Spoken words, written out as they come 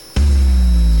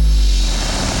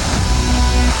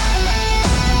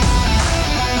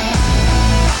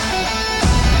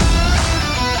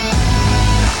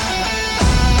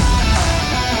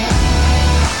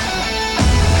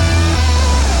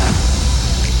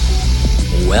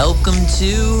Welcome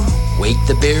to Wake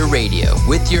the Bear Radio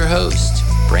with your host,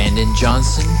 Brandon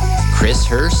Johnson, Chris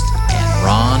Hurst, and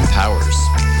Ron Powers.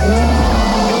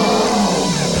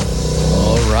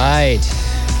 All right.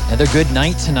 Another good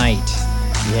night tonight.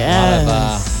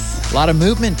 Yes. A lot of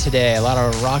movement today, a lot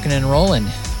of rocking and rolling.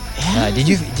 Yeah. Did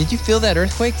you feel that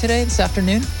earthquake today, this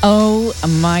afternoon? Oh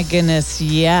my goodness,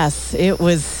 yes. It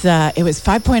was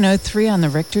 5.03 on the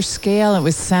Richter scale. It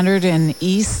was centered in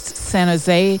East San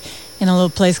Jose in a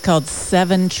little place called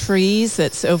Seven Trees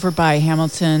that's over by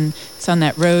Hamilton. It's on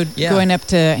that road going up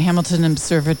to Hamilton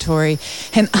Observatory.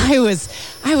 And I was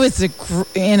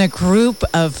in a group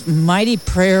of mighty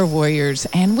prayer warriors,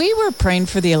 and we were praying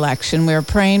for the election. We were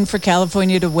praying for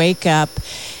California to wake up.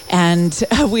 And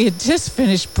we had just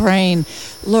finished praying,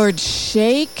 Lord,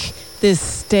 shake this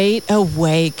state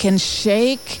awake and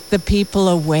shake the people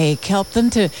awake. Help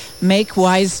them to make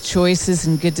wise choices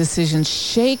and good decisions.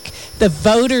 Shake the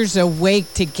voters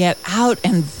awake to get out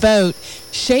and vote.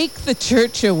 Shake the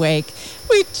church awake.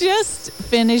 We just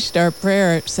finished our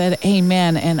prayer, said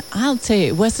amen. And I'll tell you,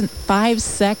 it wasn't 5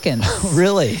 seconds.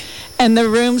 Really? And the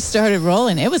room started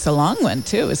rolling. It was a long one,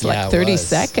 too. It was like 30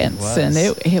 seconds. And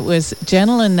it was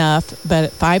gentle enough, but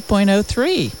at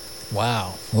 5.03.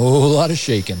 Wow. Oh, a lot of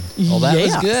shaking. Well, that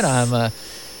was good.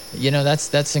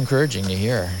 That's encouraging to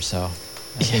hear. So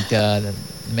I think the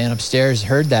man upstairs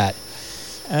heard that.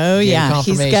 Oh, yeah.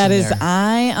 He's got his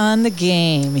eye on the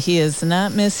game. He is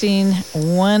not missing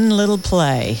one little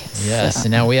play. Yes, so.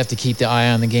 And now we have to keep the eye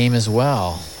on the game as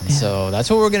well. Yeah. So that's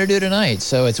what we're going to do tonight.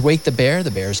 So it's Wake the Bear.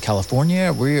 The Bear's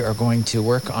California. We are going to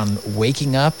work on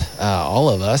waking up, all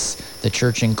of us, the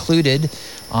church included,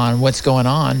 on what's going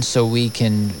on so we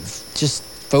can just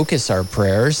focus our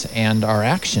prayers and our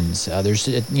actions.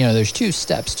 There's two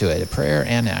steps to it, a prayer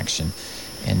and action.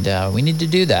 And we need to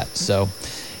do that. So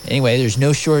anyway, there's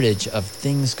no shortage of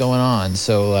things going on.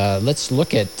 So let's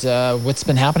look at what's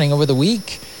been happening over the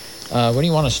week. What do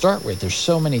you want to start with? There's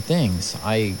so many things.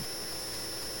 I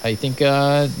think, we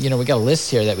got a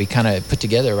list here that we kind of put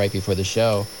together right before the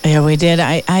show. Yeah, we did.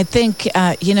 I think,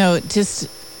 just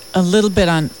a little bit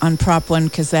on Prop 1,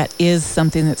 because that is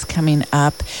something that's coming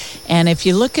up. And if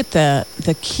you look at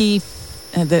the key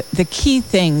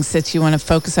things that you want to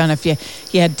focus on, if you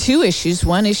had two issues.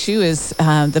 One issue is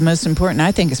the most important,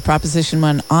 I think, is Proposition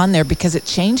 1 on there because it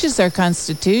changes our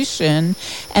Constitution.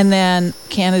 And then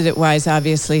candidate-wise,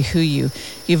 obviously, who you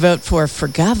vote for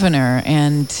governor.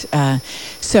 And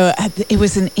so it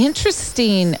was an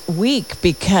interesting week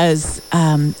because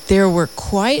there were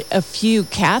quite a few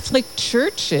Catholic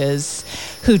churches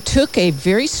who took a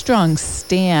very strong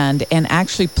stand and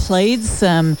actually played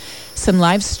some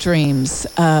live streams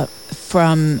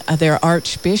from their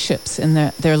archbishops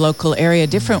in their local area,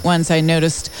 different ones I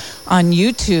noticed on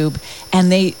YouTube, and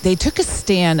they took a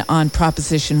stand on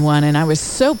Proposition 1, and I was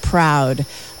so proud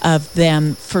of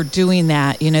them for doing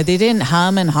that. They didn't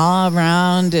hum and haw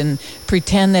around and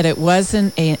pretend that it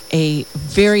wasn't a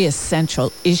very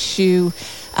essential issue.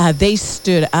 They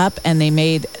stood up and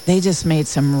they just made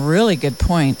some really good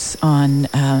points on,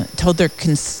 told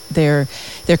their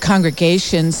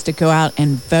congregations to go out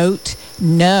and vote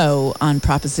no on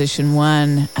Proposition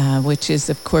 1, which is,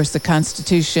 of course, the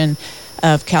Constitution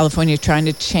of California trying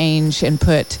to change and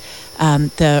put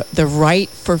the right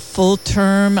for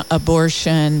full-term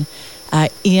abortion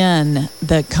in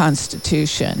the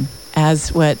Constitution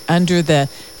as under the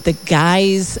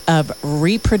guise of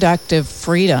reproductive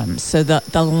freedom. So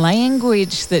the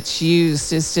language that's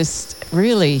used is just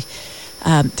really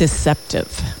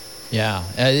deceptive. Yeah,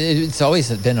 it's always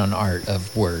been an art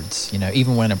of words.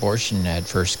 Even when abortion had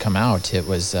first come out, it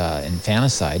was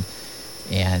infanticide,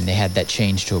 and they had that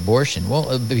change to abortion.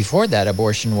 Well, before that,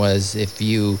 abortion was if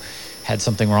you had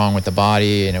something wrong with the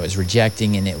body and it was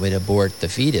rejecting and it would abort the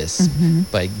fetus. Mm-hmm.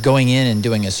 But going in and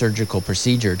doing a surgical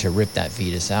procedure to rip that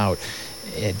fetus out,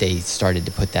 they started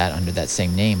to put that under that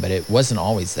same name, but it wasn't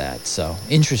always that. So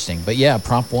interesting. But yeah,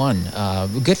 Prop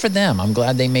 1, good for them. I'm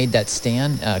glad they made that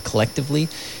stand collectively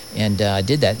and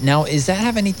did that. Now, does that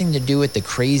have anything to do with the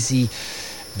crazy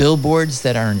billboards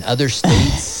that are in other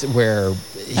states where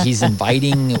he's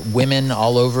inviting women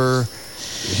all over?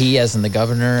 He, as in the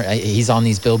governor, he's on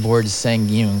these billboards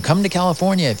saying, come to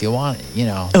California if you want,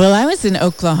 Well, I was in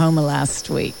Oklahoma last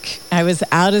week. I was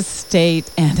out of state,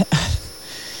 and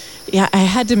I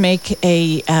had to make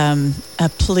a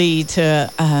plea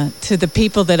to the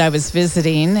people that I was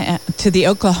visiting, to the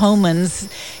Oklahomans,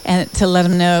 and to let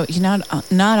them know,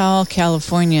 not all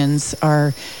Californians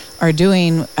are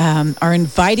inviting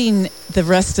the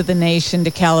rest of the nation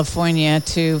to California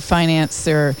to finance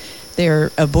their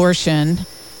abortion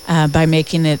by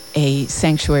making it a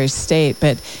sanctuary state.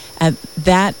 But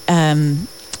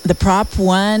the Prop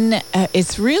 1,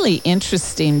 it's really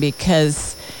interesting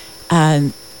because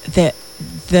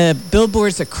the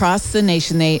billboards across the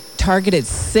nation, they targeted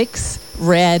 6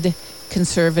 red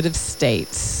conservative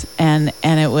states, and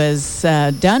it was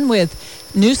done with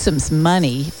Newsom's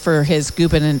money for his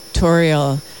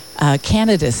gubernatorial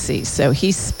candidacy. So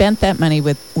he spent that money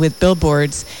with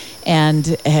billboards, and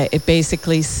it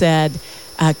basically said,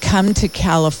 "Come to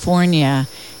California,"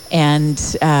 and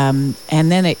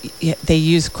then they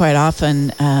use quite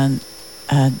often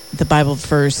the Bible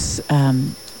verse.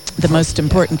 The most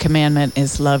important commandment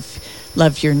is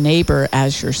love your neighbor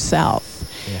as yourself.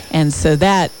 Yeah. And so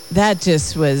that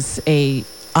just was a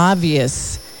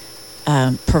obvious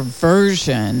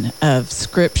perversion of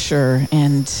Scripture,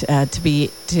 and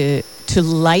to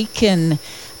liken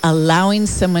allowing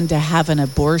someone to have an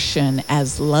abortion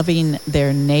as loving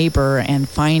their neighbor and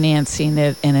financing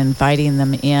it and inviting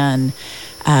them in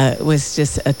was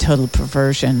just a total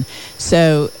perversion.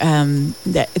 So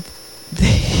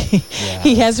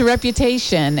he has a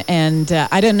reputation, and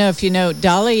I don't know if you know,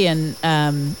 Dolly and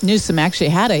Newsom actually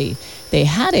had a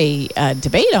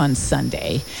debate on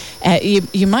Sunday.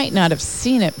 You might not have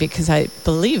seen it because I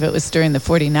believe it was during the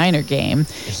 49er game.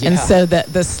 Yeah. And so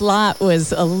the slot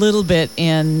was a little bit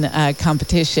in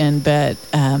competition, but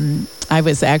I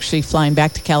was actually flying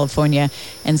back to California,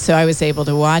 and so I was able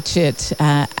to watch it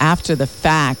after the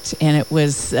fact, and it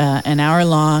was an hour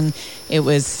long. It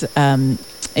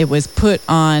was put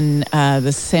on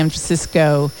the San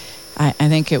Francisco, I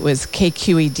think it was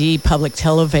KQED public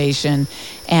television,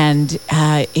 and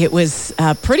it was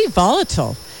pretty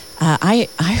volatile. I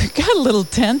got a little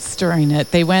tense during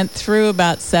it. They went through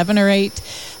about 7 or 8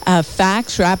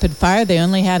 facts, rapid fire. They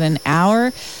only had an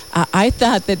hour. I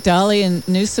thought that Dolly and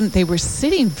Newsom, they were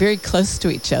sitting very close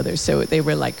to each other. So they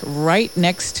were like right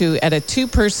next to, at a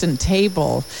 2-person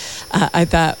table. I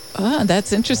thought, oh,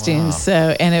 that's interesting. Wow.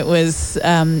 So, and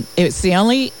it's the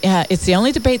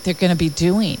only debate they're going to be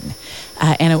doing.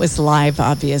 And it was live,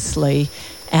 obviously.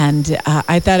 And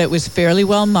I thought it was fairly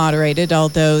well moderated,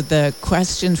 although the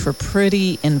questions were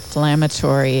pretty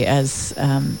inflammatory as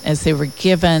they were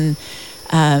given.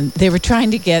 They were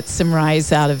trying to get some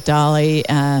rise out of Dolly.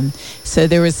 So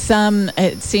there was some,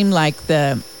 it seemed like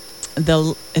the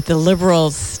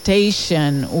liberal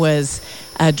station was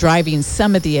driving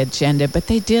some of the agenda, but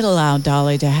they did allow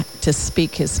Dolly to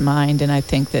speak his mind. And I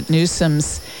think that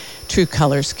Newsom's true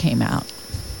colors came out.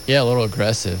 Yeah, a little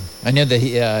aggressive. I know that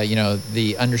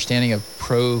the understanding of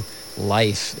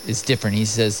pro-life is different. He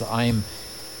says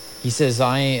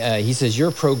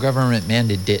you're pro-government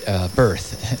mandated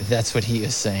birth. That's what he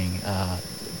is saying.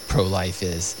 Pro-life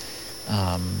is.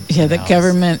 The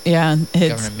government.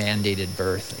 Government mandated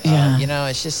birth. Yeah.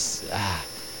 It's just.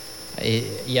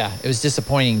 It was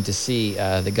disappointing to see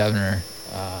the governor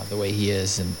the way he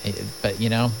is, but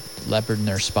leopard in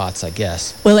their spots, I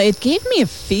guess. Well, it gave me a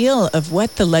feel of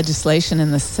what the legislation in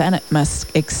the Senate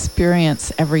must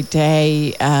experience every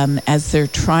day as they're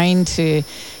trying to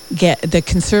get, the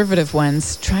conservative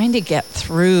ones, trying to get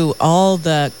through all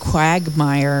the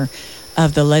quagmire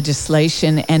of the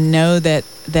legislation and know that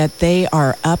they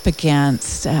are up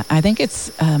against, I think it's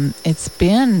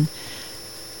been,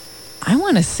 I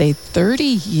want to say 30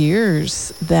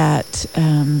 years that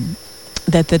the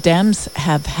Dems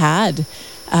have had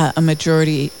a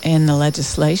majority in the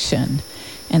legislation.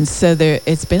 And so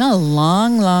it's been a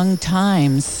long, long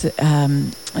time.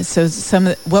 So some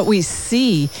of what we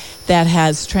see that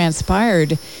has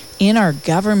transpired in our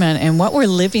government and what we're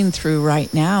living through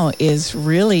right now is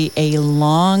really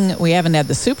we haven't had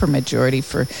the supermajority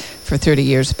for 30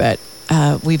 years, but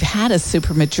we've had a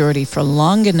supermajority for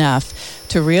long enough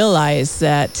to realize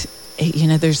that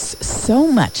there's so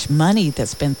much money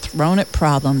that's been thrown at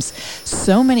problems,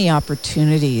 so many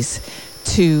opportunities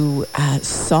to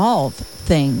solve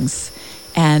things.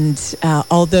 And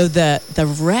although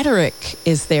the rhetoric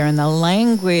is there and the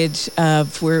language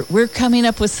of we're coming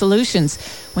up with solutions,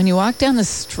 when you walk down the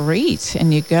street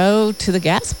and you go to the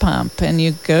gas pump and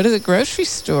you go to the grocery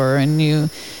store and you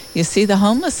see the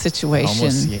homeless situation.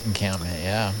 Homeless encampment,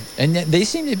 yeah. And they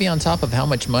seem to be on top of how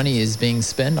much money is being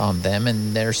spent on them,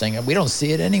 and they're saying, we don't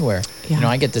see it anywhere. Yeah.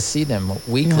 I get to see them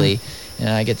weekly, and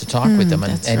I get to talk with them.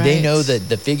 And they know that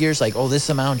the figures, like, this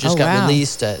amount just got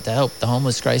released to help the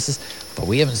homeless crisis, but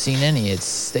we haven't seen any. It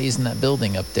stays in that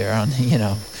building up there on,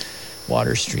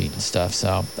 Water Street and stuff.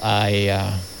 So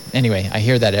anyway, I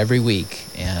hear that every week,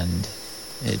 and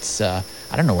it's...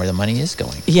 I don't know where the money is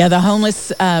going. Yeah, the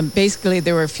homeless. Basically,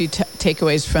 there were a few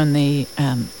takeaways from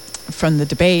the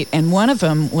debate, and one of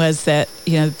them was that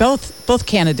both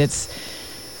candidates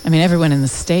I mean, everyone in the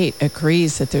state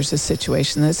agrees that there's a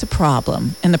situation that's a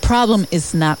problem. And the problem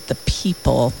is not the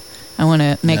people. I want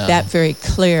to make that very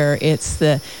clear. It's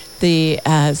the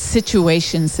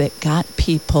situations that got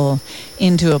people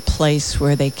into a place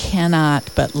where they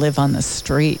cannot but live on the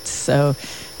streets. So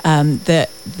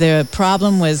the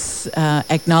problem was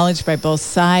acknowledged by both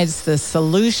sides. The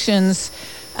solutions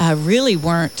really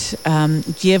weren't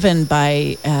given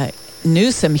by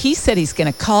Newsom. He said he's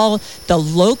going to call the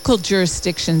local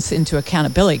jurisdictions into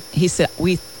accountability. He said,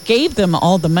 we gave them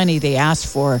all the money they asked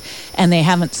for, and they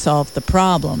haven't solved the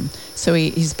problem. So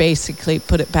he's basically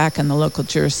put it back on the local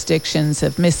jurisdictions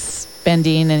of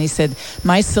misspending, and he said,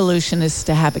 my solution is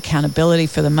to have accountability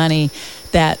for the money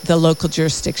that the local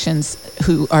jurisdictions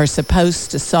who are supposed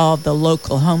to solve the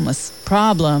local homeless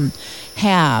problem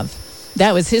have.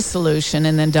 That was his solution.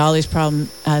 And then Dolly's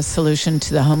solution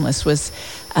to the homeless was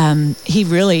he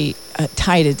really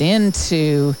tied it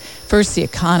into, first, the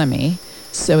economy.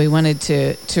 So he wanted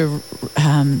to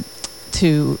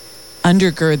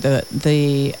undergird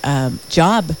the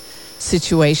job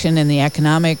situation and the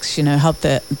economics, help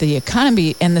the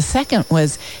economy. And the second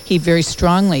was he very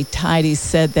strongly tied, he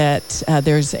said that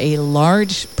there's a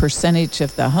large percentage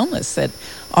of the homeless that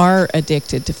are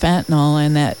addicted to fentanyl,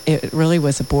 and that it really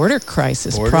was a border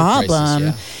crisis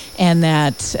problem. And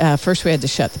that first we had to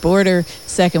shut the border.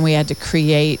 Second, we had to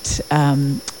create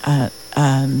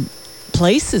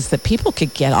places that people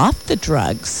could get off the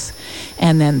drugs.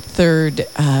 And then third,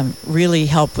 really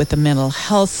help with the mental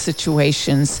health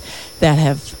situations that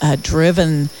have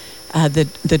driven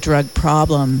the drug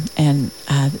problem, and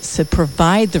so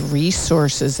provide the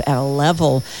resources at a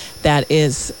level that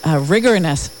is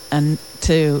rigorous and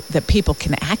that people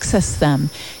can access them,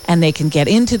 and they can get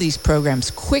into these programs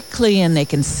quickly, and they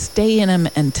can stay in them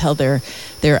until they're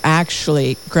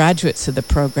actually graduates of the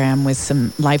program with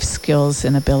some life skills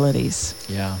and abilities.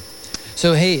 Yeah.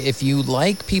 So, hey, if you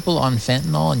like people on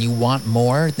fentanyl and you want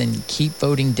more, then keep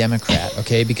voting Democrat,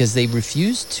 okay? Because they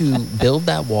refuse to build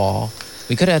that wall.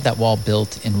 We could have had that wall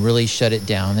built and really shut it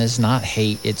down. It's not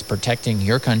hate. It's protecting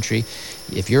your country.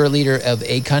 If you're a leader of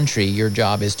a country, your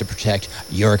job is to protect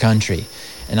your country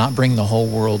and not bring the whole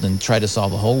world and try to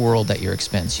solve the whole world at your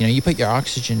expense. You put your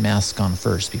oxygen mask on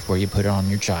first before you put it on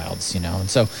your child's, And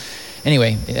so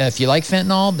anyway, if you like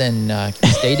fentanyl, then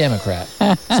stay Democrat.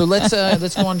 So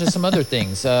let's go on to some other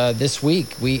things. This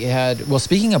week we had,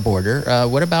 speaking of border,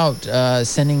 what about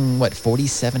sending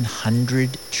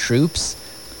 4,700 troops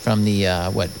from the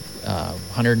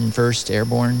 101st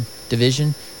Airborne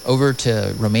Division over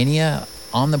to Romania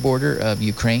on the border of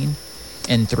Ukraine,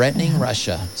 and threatening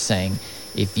Russia, saying,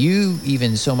 if you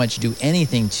even so much do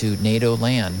anything to NATO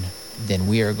land, then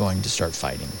we are going to start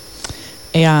fighting.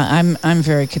 Yeah, I'm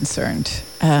very concerned.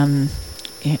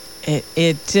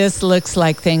 It just looks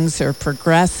like things are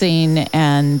progressing,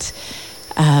 and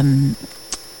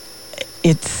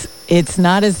it's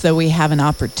not as though we have an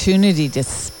opportunity to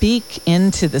speak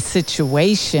into the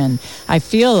situation. I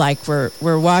feel like we're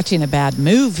watching a bad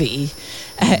movie,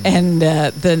 and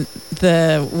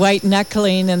the white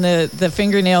knuckling and the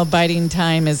fingernail biting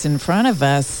time is in front of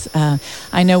us.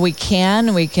 I know we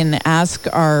can ask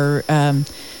our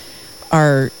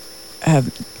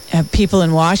people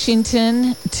in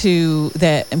Washington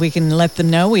that we can let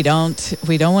them know we don't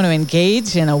want to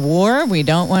engage in a war. We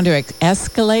don't want to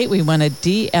escalate. We want to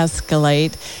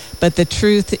de-escalate. But the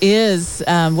truth is,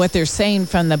 what they're saying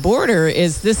from the border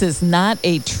is this is not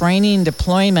a training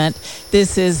deployment.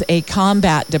 This is a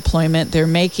combat deployment. They're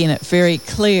making it very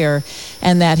clear,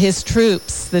 and that his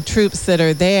troops, the troops that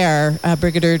are there,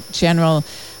 Brigadier General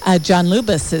John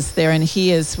Lubas is there, and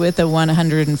he is with the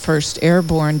 101st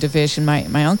Airborne Division.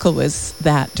 My uncle was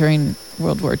that during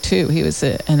World War II. He was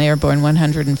an airborne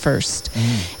 101st.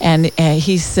 And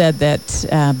he said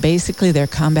that basically they're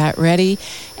combat ready,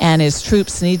 and his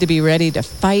troops need to be ready to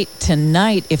fight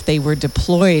tonight if they were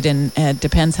deployed, and it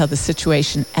depends how the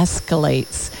situation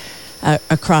escalates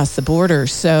across the border.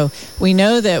 So we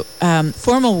know that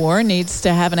formal war needs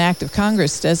to have an act of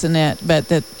Congress, doesn't it? But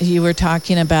that you were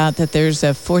talking about that there's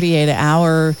a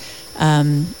 48-hour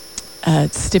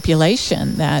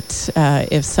stipulation that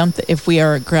if we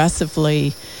are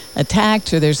aggressively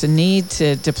attacked or there's a need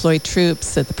to deploy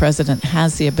troops, that the president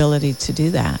has the ability to do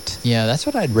that. Yeah, that's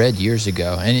what I'd read years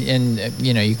ago. And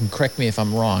you can correct me if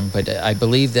I'm wrong, but I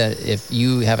believe that if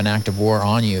you have an act of war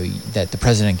on you, that the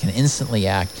president can instantly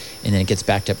act, and then it gets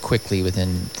backed up quickly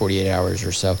within 48 hours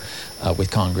or so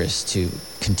with Congress to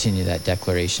continue that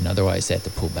declaration. Otherwise, they have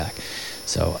to pull back.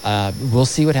 So we'll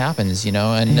see what happens,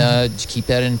 and just keep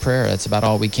that in prayer. That's about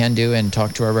all we can do, and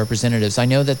talk to our representatives. I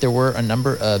know that there were a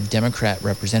number of Democrat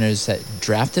representatives that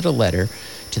drafted a letter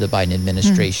to the Biden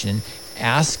administration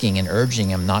asking and urging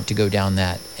them not to go down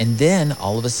that. And then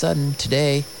all of a sudden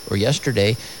today or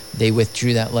yesterday, they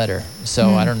withdrew that letter.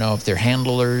 So I don't know if their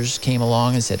handlers came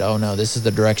along and said, oh, no, this is the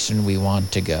direction we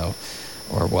want to go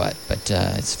or what. But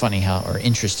it's funny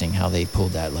interesting how they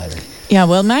pulled that letter. Yeah,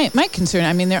 well, my concern,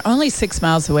 I mean, they're only 6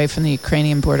 miles away from the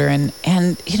Ukrainian border.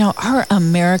 And our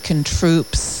American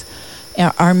troops,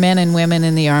 our men and women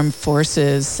in the armed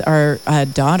forces, our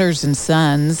daughters and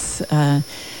sons,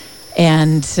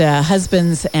 and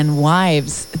husbands and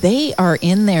wives, they are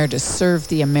in there to serve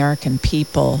the American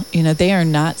people. They are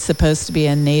not supposed to be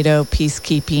a NATO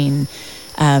peacekeeping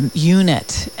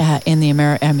unit in the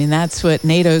America. I mean, that's what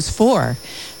NATO's for.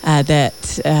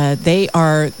 They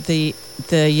are the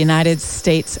United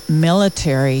States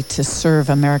military to serve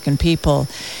American people,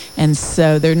 and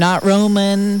so they're not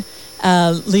Roman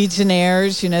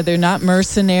legionnaires. They're not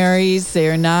mercenaries.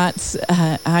 They're not.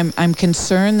 I'm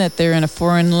concerned that they're in a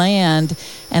foreign land,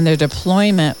 and their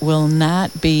deployment will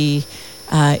not be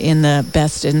in the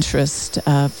best interest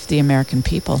of the American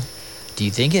people. Do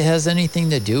you think it has anything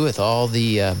to do with all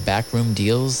the backroom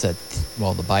deals that,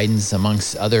 the Bidens,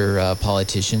 amongst other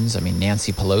politicians, I mean,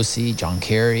 Nancy Pelosi, John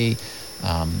Kerry,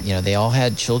 they all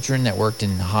had children that worked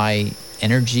in high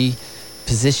energy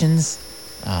positions.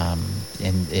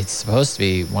 And it's supposed to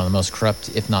be one of the most corrupt,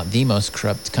 if not the most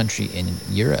corrupt country in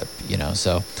Europe,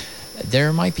 so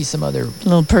there might be some other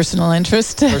little personal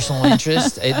interest.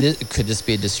 Could this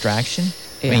be a distraction?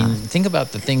 Yeah. I mean, think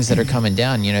about the things that are coming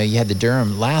down. You had the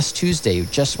Durham last Tuesday,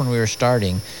 just when we were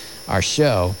starting our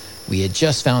show, we had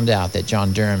just found out that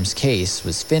John Durham's case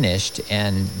was finished,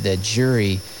 and the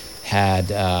jury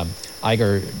had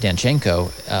Igor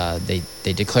Danchenko,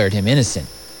 they declared him innocent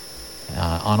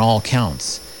on all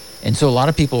counts. And so a lot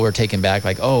of people were taken back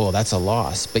like, oh, that's a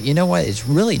loss. But you know what? It's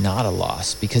really not a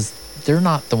loss, because they're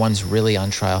not the ones really on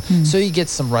trial. So you get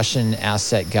some Russian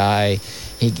asset guy.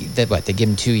 They give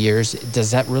him 2 years.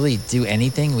 Does that really do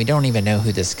anything? We don't even know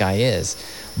who this guy is.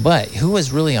 But who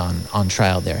was really on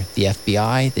trial there? The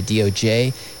FBI, the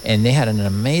DOJ, and they had an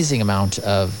amazing amount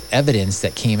of evidence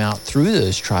that came out through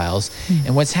those trials.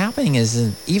 And what's happening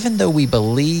is, even though we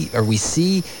believe, or we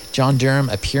see John Durham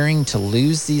appearing to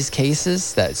lose these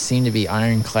cases that seem to be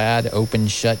ironclad, open,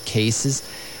 shut cases,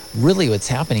 really what's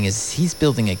happening is he's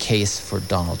building a case for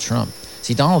Donald Trump.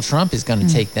 See, Donald Trump is going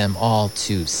to take them all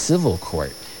to civil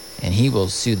court, and he will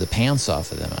sue the pants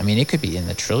off of them. I mean, it could be in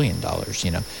the $1 trillion,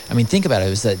 I mean, think about it. It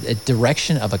was a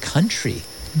direction of a country,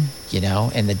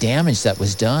 and the damage that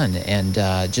was done, and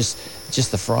just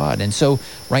the fraud. And so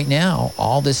right now,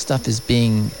 all this stuff is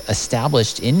being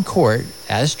established in court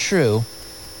as true,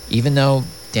 even though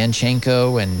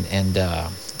Danchenko and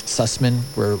Sussman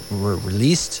were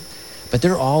released. But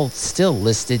they're all still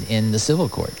listed in the civil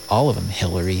court. All of them.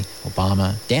 Hillary,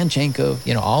 Obama,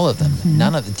 Danchenko, all of them.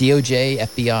 None of the DOJ,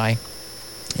 FBI.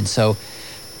 And so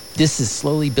this is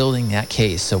slowly building that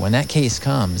case. So when that case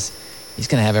comes, he's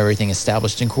going to have everything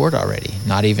established in court already.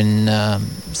 Not even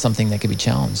something that could be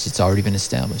challenged. It's already been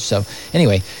established. So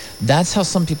anyway, that's how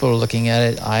some people are looking at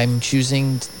it. I'm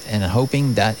choosing and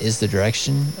hoping that is the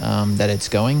direction that it's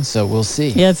going. So we'll see.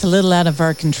 Yeah, it's a little out of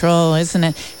our control, isn't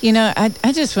it?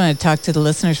 I just want to talk to the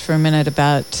listeners for a minute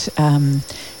about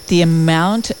the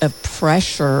amount of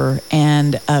pressure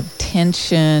and of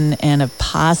tension and of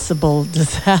possible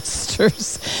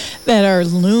disasters that are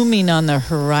looming on the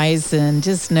horizon.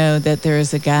 Just know that there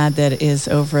is a God that is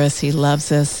over us. He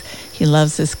loves us. He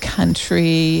loves this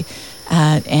country.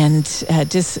 And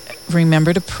just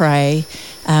remember to pray.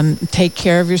 Take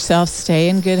care of yourself. Stay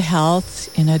in good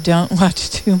health. Don't watch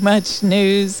too much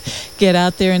news. Get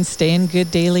out there and stay in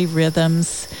good daily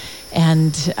rhythms.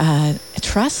 And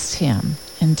trust Him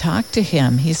and talk to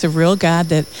Him. He's a real God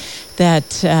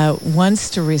that wants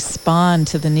to respond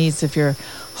to the needs of your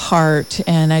heart.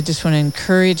 And I just want to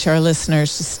encourage our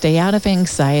listeners to stay out of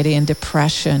anxiety and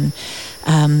depression,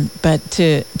 but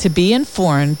to be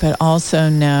informed, but also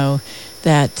know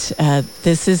that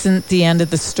this isn't the end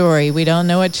of the story. We don't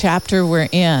know what chapter we're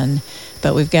in,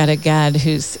 but we've got a God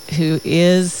who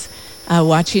is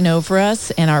watching over us,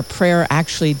 and our prayer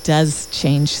actually does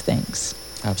change things.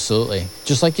 Absolutely.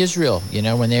 Just like Israel,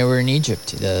 when they were in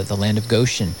Egypt, the land of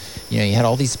Goshen, you had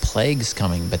all these plagues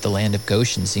coming, but the land of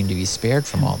Goshen seemed to be spared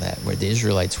from all that, where the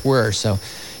Israelites were. So,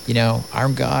 our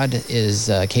God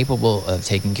is capable of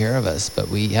taking care of us, but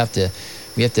we have to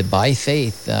by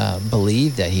faith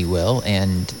believe that He will,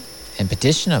 and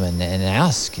petition Him and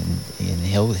ask, and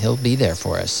He'll be there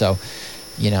for us. So,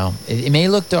 It may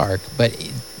look dark, but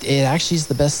it actually is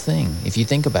the best thing if you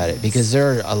think about it, because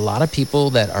there are a lot of people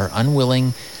that are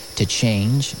unwilling to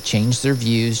change their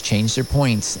views, change their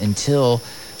points until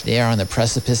they are on the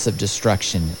precipice of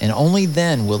destruction. And only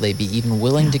then will they be even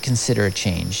willing to consider a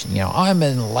change. I'm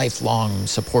a lifelong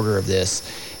supporter of this.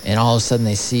 And all of a sudden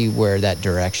they see where that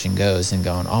direction goes and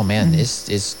going, oh man, this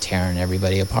is tearing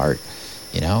everybody apart,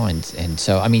 And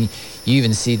so, I mean, you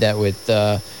even see that with,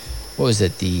 what was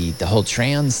it? The whole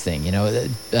trans thing,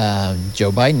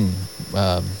 Joe Biden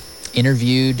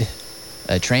interviewed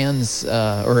a trans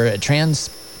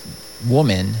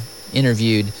woman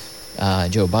interviewed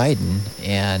Joe Biden,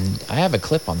 and I have a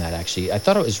clip on that actually. I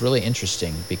thought it was really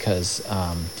interesting because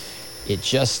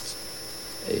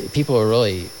people are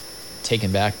really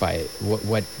taken back by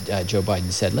what Joe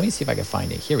Biden said. Let me see if I can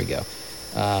find it. Here we go.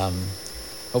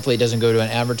 Hopefully it doesn't go to an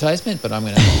advertisement, but I'm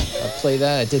going to play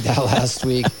that. I did that last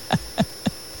week.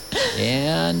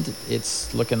 And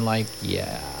it's looking like,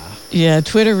 Yeah,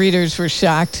 Twitter readers were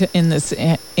shocked in this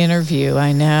interview,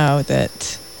 I know,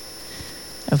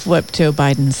 of what Joe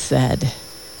Biden said.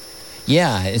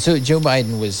 Yeah, and so Joe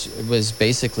Biden was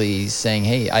basically saying,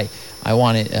 hey, I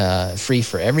want it free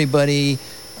for everybody.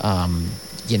 I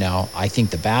think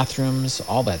the bathrooms,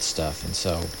 all that stuff. And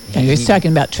so he was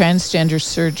talking about transgender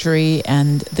surgery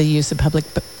and the use of public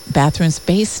bathrooms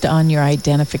based on your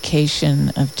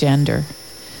identification of gender.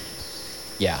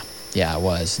 Yeah, it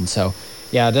was. And so,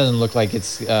 it doesn't look like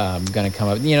it's going to come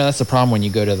up. That's the problem when you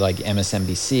go to like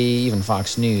MSNBC, even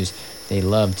Fox News. They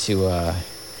love to,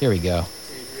 here we go.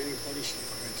 Anybody should have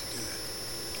the right to do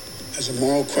that. As a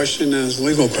moral question and as a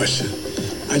legal question.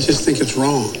 I just think it's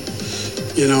wrong.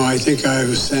 I think I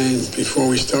was saying before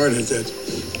we started that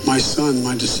my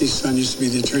deceased son, used to be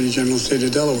the Attorney General of the state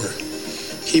of Delaware.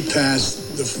 He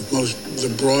passed the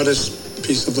broadest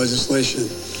piece of legislation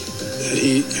that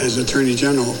he, as Attorney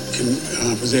General,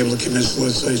 was able to convince the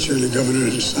legislature and the governor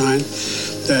to sign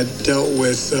that dealt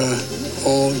with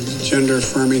all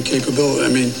gender-affirming capability. I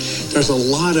mean, there's a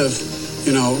lot of,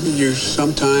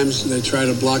 sometimes they try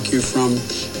to block you from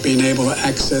being able to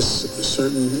access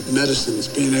certain medicines,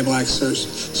 being able to access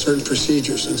certain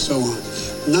procedures, and so on.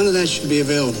 None of that should be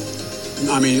available.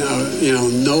 I mean,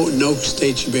 no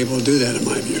state should be able to do that, in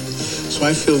my view. So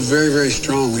I feel very, very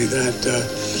strongly that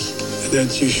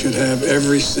you should have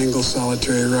every single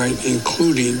solitary right,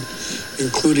 including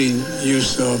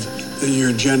use of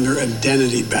your gender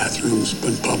identity bathrooms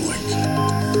in public.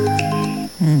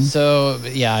 So,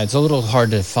 it's a little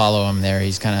hard to follow him there.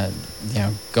 He's kind of,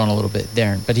 going a little bit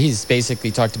there. But he's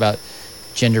basically talked about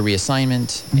gender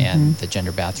reassignment and the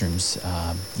gender bathrooms,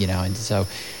 and so...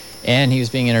 And he was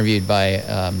being interviewed by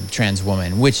a trans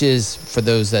woman, which is, for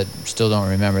those that still don't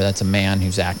remember, that's a man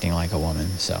who's acting like a woman.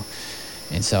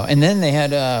 And then they had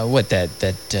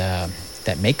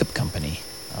that makeup company.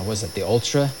 Was it the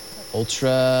Ultra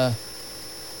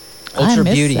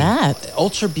Beauty? That.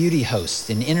 Ultra Beauty hosts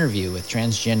an interview with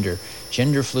gender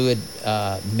fluid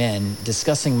men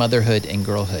discussing motherhood and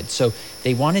girlhood. So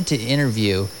they wanted to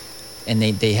interview, and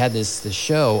they had this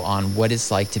show on what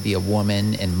it's like to be a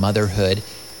woman and motherhood.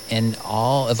 And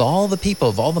all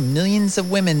the millions of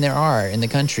women there are in the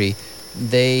country,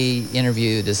 they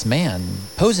interview this man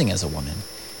posing as a woman.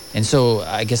 And so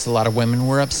I guess a lot of women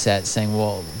were upset, saying,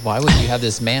 well, why would you have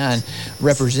this man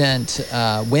represent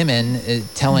women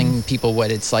telling people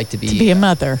what it's like to be a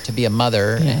mother? To be a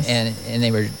mother. Yes. And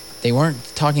they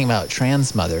weren't talking about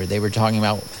trans mother. They were talking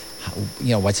about,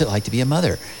 what's it like to be a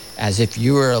mother, as if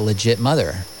you were a legit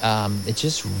mother. It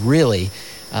just really...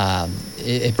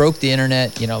 it broke the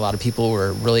internet. A lot of people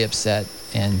were really upset,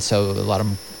 and so a lot of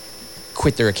them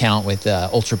quit their account with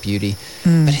Ultra Beauty.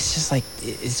 But it's just like,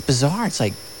 it's bizarre. It's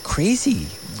like crazy,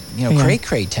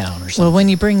 cray town or something. Well, when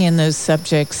you bring in those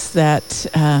subjects that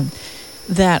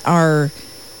are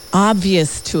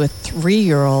obvious to a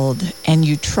 3-year-old and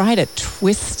you try to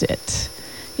twist it,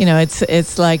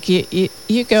 it's like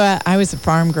you go out. I was a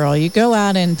farm girl. You go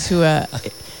out into the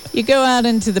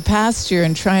pasture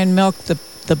and try and milk the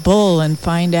bull and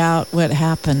find out what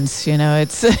happens.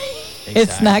 It's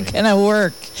it's not going to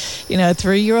work. A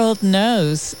 3-year-old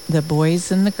knows the boys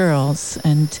and the girls,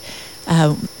 and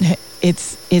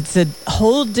it's a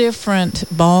whole different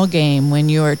ball game when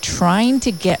you're trying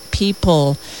to get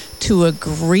people to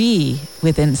agree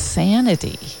with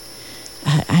insanity.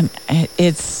 And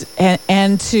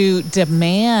to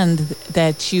demand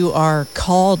that you are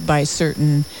called by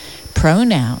certain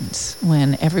pronouns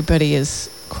when everybody is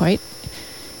quite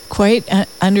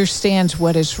understands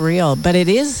what is real. But it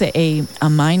is a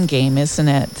mind game, isn't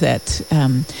it? That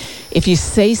if you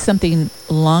say something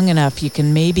long enough, you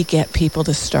can maybe get people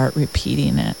to start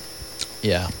repeating it.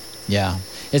 Yeah.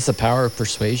 It's the power of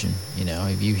persuasion.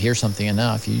 If you hear something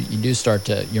enough, you do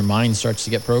your mind starts to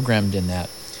get programmed in that.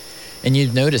 And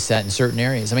you've noticed that in certain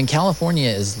areas. I mean, California,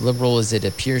 as liberal as it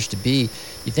appears to be,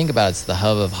 you think about it's the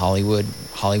hub of Hollywood.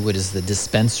 Hollywood is the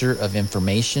dispenser of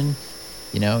information.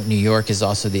 New York is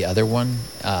also the other one,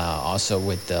 also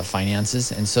with the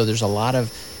finances. And so there's a lot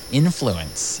of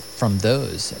influence from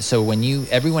those. So when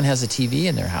everyone has a TV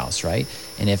in their house, right?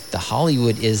 And if the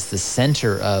Hollywood is the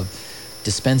center of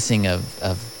dispensing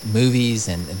of movies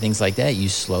and things like that, you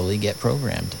slowly get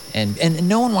programmed. And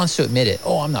no one wants to admit it.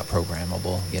 Oh, I'm not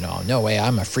programmable. No way,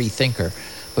 I'm a free thinker.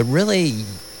 But really,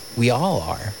 we all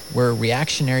are. We're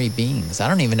reactionary beings. I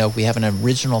don't even know if we have an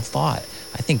original thought.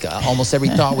 I think almost every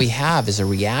thought we have is a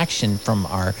reaction from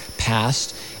our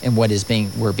past and what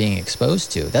we're being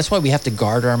exposed to. That's why we have to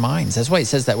guard our minds. That's why it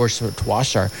says that we're supposed to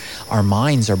wash our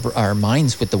minds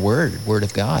with the word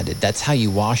of God. That's how you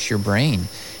wash your brain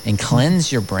and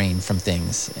cleanse your brain from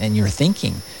things and your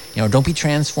thinking. Don't be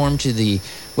transformed to the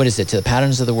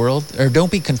patterns of the world, or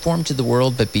don't be conformed to the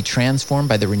world, but be transformed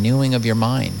by the renewing of your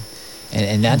mind.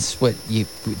 And that's what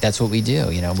we do.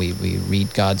 We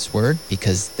read God's word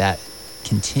because that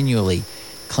continually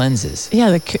cleanses.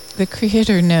 Yeah, the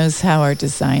Creator knows how our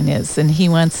design is, and He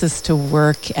wants us to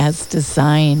work as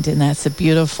designed, and that's a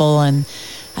beautiful and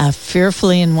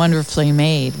fearfully and wonderfully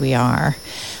made we are.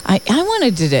 I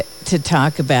wanted to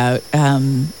talk about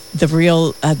the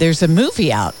real. There's a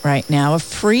movie out right now, a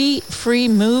free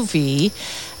movie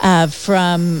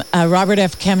from Robert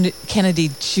F.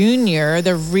 Kennedy Jr.,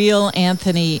 the Real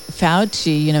Anthony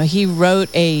Fauci. He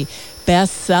wrote a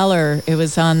bestseller. It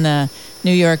was on the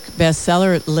New York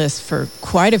bestseller list for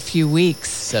quite a few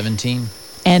weeks. 17.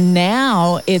 And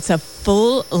now it's a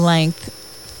full-length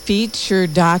feature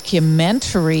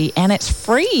documentary, and it's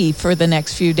free for the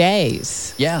next few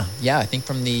days. Yeah, I think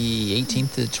from the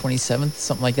 18th to the 27th,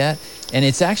 something like that. And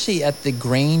it's actually at the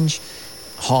Grange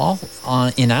Hall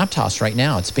in Aptos right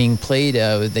now. It's being played.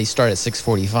 They start at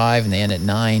 6:45 and they end at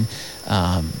 9.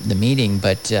 The meeting,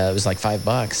 but it was like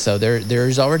 $5. So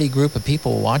there's already a group of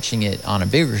people watching it on a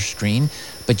bigger screen,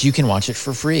 but you can watch it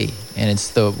for free, and it's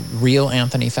the Real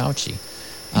Anthony Fauci.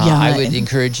 I would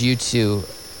encourage you to.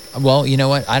 Well, you know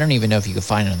what? I don't even know if you can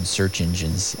find it on the search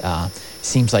engines.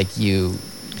 Seems like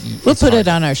we'll put it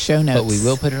on our show notes. But we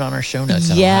will put it on our show notes.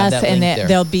 Yes, and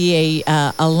there'll be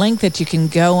a link that you can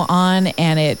go on,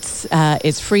 and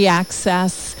it's free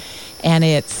access, and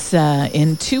it's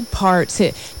in 2 parts.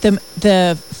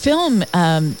 The film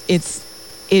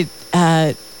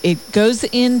it goes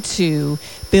into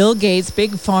Bill Gates,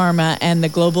 Big Pharma, and the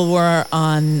global war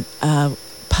on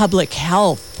public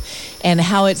health, and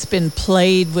how it's been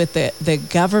played with the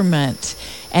government,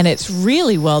 and it's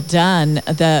really well done.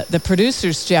 The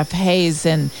producer's Jeff Hayes,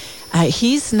 and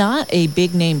he's not a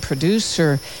big name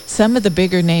producer. Some of the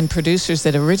bigger name producers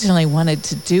that originally wanted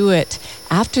to do it,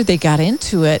 after they got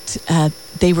into it,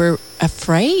 they were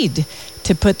afraid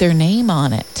to put their name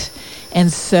on it.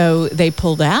 And so they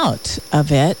pulled out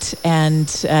of it, and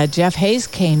Jeff Hayes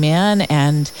came in,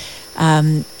 and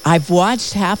I've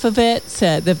watched half of it.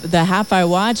 The half I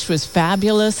watched was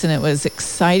fabulous, and it was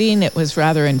exciting. It was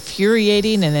rather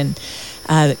infuriating and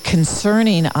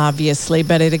concerning, obviously,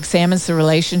 but it examines the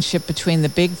relationship between the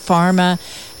big pharma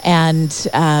and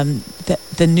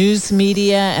the news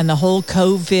media and the whole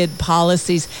COVID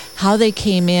policies, how they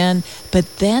came in.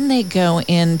 But then they go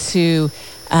into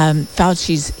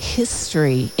Fauci's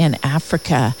history in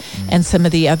Africa and some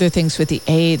of the other things with the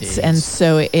AIDS. And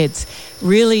so it's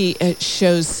really, it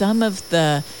shows some of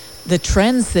the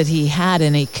trends that he had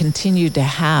and he continued to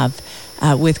have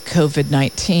with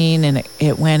COVID-19. And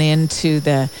it went into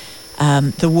the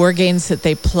war games that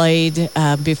they played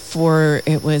before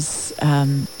it was,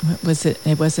 what was it?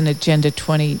 It wasn't Agenda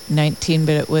 2019,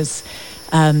 but it was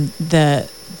the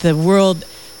world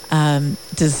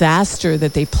disaster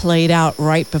that they played out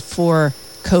right before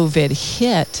COVID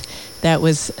hit. That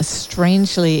was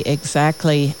strangely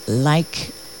exactly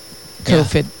like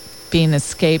COVID being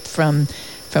escaped from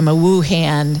a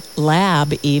Wuhan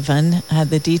lab even.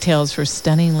 The details were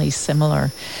stunningly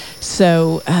similar.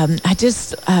 So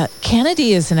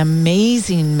Kennedy is an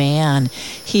amazing man.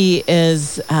 He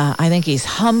is, I think he's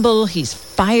humble, he's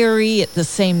fiery at the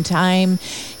same time,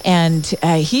 and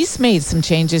he's made some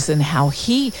changes in how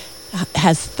he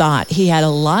has thought. He had a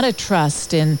lot of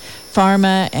trust in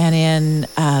pharma and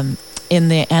in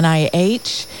the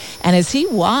NIH. And as he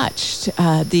watched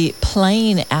the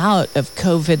playing out of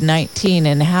COVID-19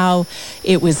 and how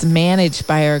it was managed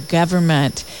by our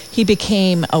government, he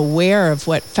became aware of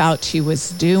what Fauci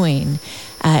was doing.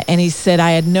 And he said,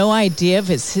 I had no idea of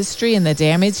his history and the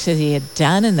damage that he had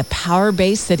done and the power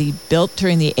base that he built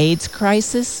during the AIDS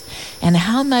crisis and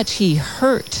how much he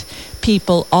hurt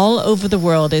people all over the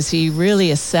world as he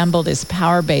really assembled his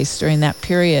power base during that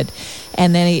period.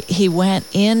 And then he went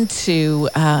into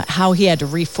how he had to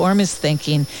reform his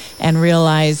thinking and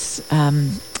realize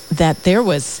that there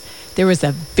was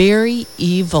a very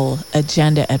evil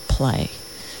agenda at play.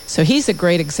 So he's a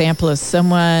great example of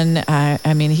someone,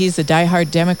 he's a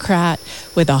diehard Democrat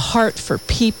with a heart for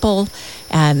people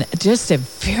and just a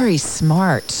very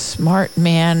smart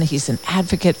man. He's an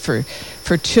advocate for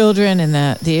children and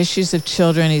the issues of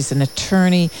children. He's an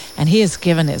attorney, and he has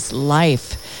given his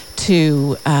life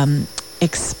to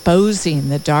exposing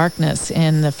the darkness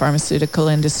in the pharmaceutical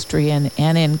industry and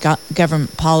in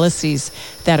government policies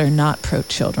that are not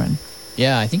pro-children.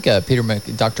 Yeah, I think Dr.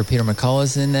 Peter McCullough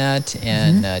is in that,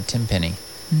 and Tim Penny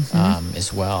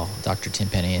as well, Dr. Tim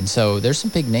Penny. And so there's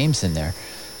some big names in there.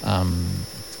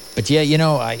 But yeah,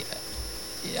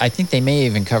 I think they may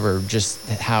even cover just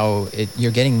how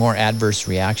you're getting more adverse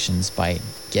reactions by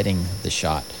getting the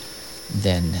shot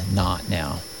than not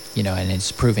now. And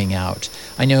it's proving out.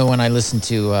 I know when I listen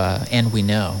to And We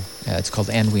Know, it's called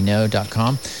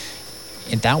andweknow.com.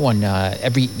 And that one,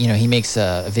 he makes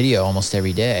a video almost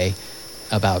every day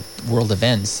about world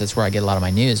events. That's where I get a lot of my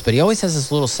news. But he always has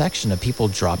this little section of people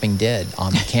dropping dead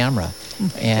on the camera.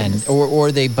 And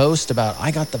or they boast about,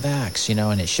 I got the vax,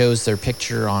 and it shows their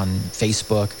picture on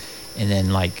Facebook. And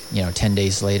then 10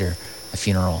 days later, a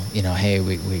funeral, hey,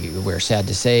 we're sad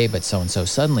to say, but so-and-so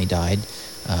suddenly died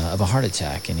of a heart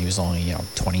attack. And he was only,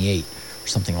 28 or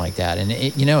something like that. And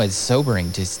it's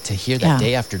sobering to hear that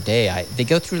day after day. They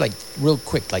go through real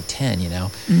quick, 10,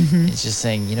 It's just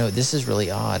saying, this is really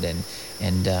odd.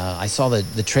 And I saw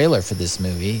the trailer for this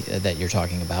movie that you're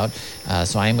talking about,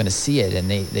 so I am going to see it. And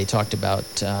they talked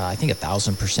about I think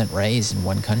 1,000% raise in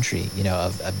one country,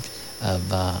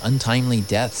 of untimely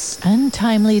deaths.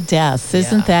 Untimely deaths,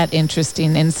 isn't that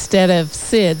interesting? Instead of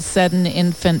SID, sudden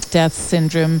infant death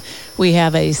syndrome, we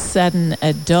have a sudden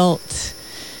adult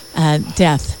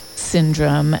death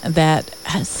syndrome that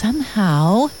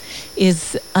somehow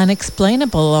is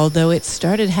unexplainable, although it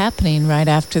started happening right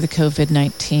after the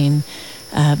COVID-19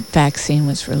 vaccine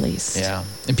was released. Yeah,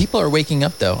 and people are waking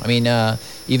up, though.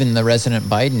 Even the President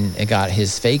Biden got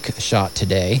his fake shot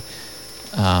today,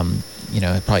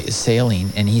 probably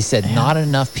sailing, and he said not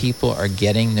enough people are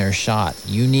getting their shot.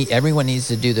 Everyone needs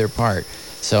to do their part.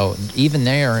 So even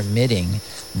they are admitting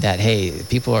that, hey,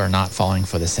 people are not falling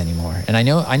for this anymore. And I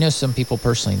know some people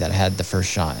personally that had the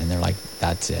first shot, and they're like,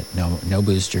 that's it. No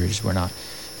boosters. We're not,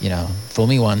 fool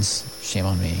me once, shame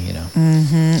on me,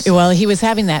 So. Well, he was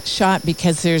having that shot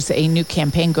because there's a new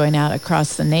campaign going out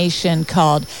across the nation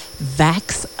called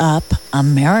Vax Up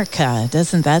America.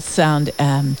 Doesn't that sound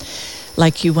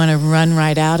like you want to run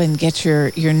right out and get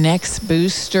your next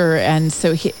booster? And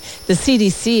so the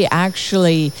CDC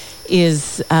actually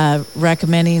is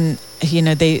recommending,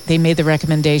 they made the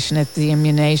recommendation at the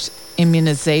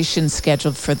immunization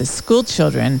scheduled for the school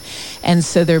children, and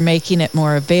so they're making it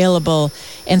more available.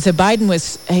 And so Biden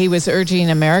was urging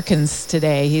Americans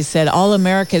today. He said all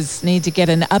Americans need to get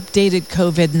an updated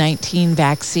COVID-19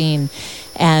 vaccine,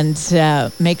 and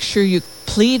make sure you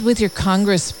plead with your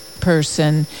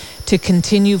congressperson to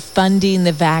continue funding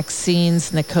the vaccines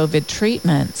and the COVID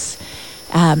treatments.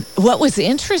 What was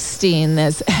interesting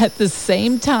is at the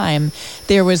same time,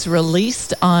 there was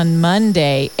released on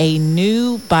Monday a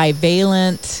new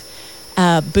bivalent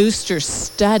booster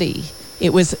study.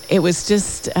 It was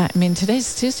just,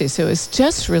 today's Tuesday, so it was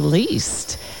just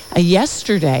released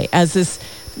yesterday as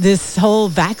this whole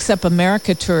Vax Up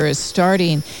America tour is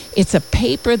starting. It's a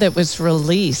paper that was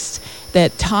released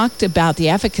that talked about the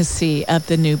efficacy of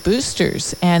the new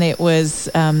boosters, and it was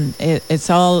it's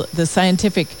all the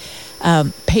scientific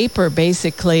paper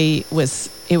basically was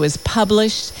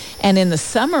published, and in the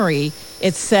summary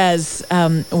it says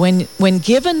when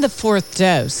given the fourth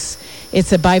dose,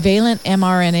 it's a bivalent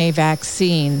mRNA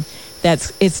vaccine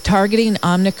it's targeting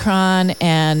Omicron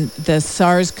and the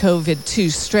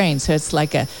SARS-CoV-2 strain. So it's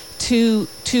like a two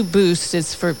boost.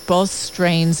 It's for both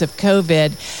strains of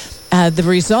COVID. The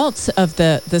results of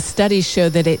the study show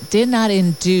that it did not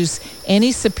induce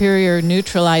any superior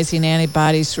neutralizing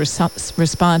antibodies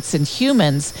response in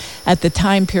humans at the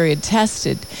time period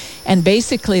tested. And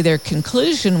basically their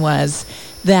conclusion was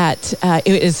that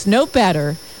it is no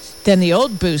better than the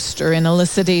old booster in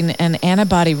eliciting an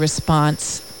antibody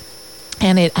response,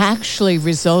 and it actually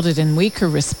resulted in weaker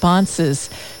responses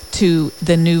to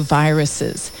the new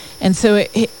viruses. And so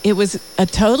it was a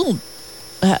total...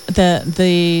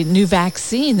 the new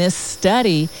vaccine, this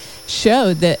study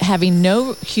showed that having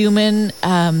no human,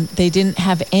 they didn't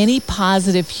have any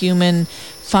positive human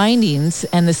findings,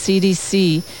 and the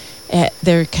CDC,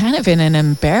 they're kind of in an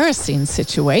embarrassing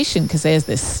situation because there's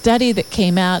this study that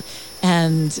came out,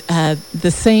 and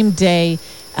the same day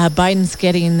Biden's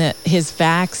getting his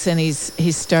vax, and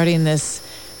he's starting this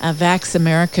Vax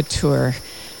America tour.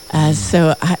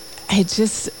 So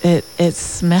it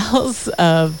smells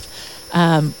of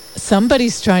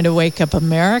somebody's trying to wake up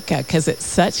America, because it's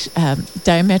such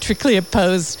diametrically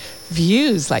opposed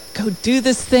views, like, go do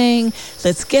this thing,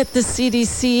 let's get the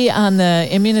CDC on the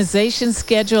immunization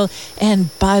schedule, and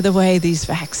by the way, these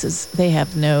vaxes, they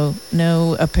have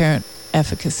no apparent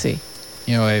efficacy.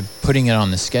 By putting it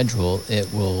on the schedule,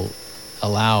 it will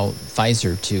allow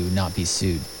Pfizer to not be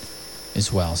sued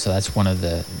as well. So that's one of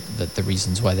the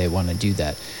reasons why they want to do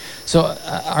that. So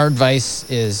our advice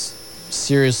is,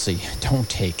 seriously, don't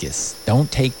take this. Don't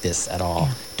take this at all.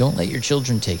 Yeah. Don't let your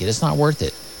children take it. It's not worth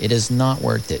it. It is not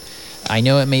worth it. I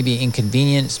know it may be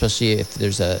inconvenient, especially if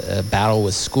there's a battle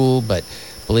with school, but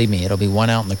believe me, it'll be won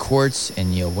out in the courts,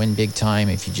 and you'll win big time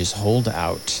if you just hold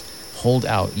out. Hold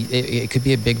out. It could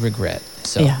be a big regret.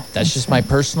 So that's just my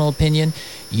personal opinion.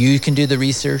 You can do the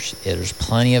research. There's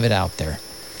plenty of it out there.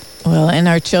 Well, and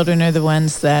our children are the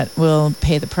ones that will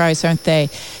pay the price, aren't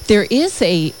they?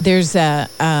 There's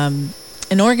an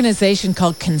organization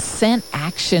called Consent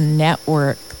Action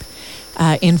Network,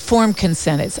 Informed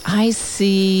Consent. It's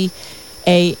ICAN,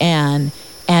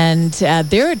 and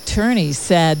their attorney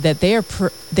said that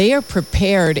they are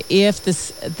prepared if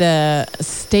the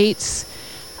states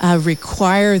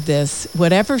require this.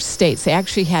 Whatever states, they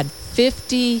actually had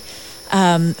 50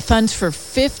 funds for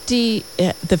 50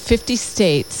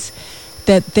 states,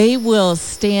 that they will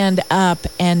stand up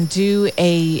and do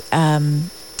a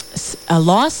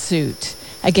lawsuit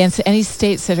against any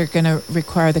states that are going to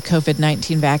require the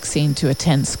COVID-19 vaccine to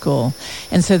attend school.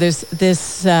 And so there's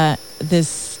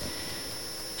this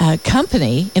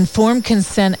company, Informed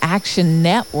Consent Action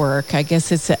Network. I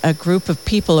guess it's a group of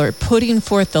people are putting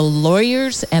forth the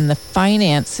lawyers and the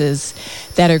finances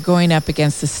that are going up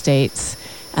against the states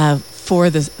for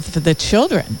the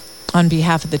children, on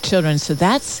behalf of the children. So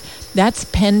that's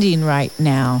pending right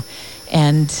now.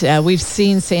 And we've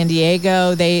seen San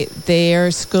Diego,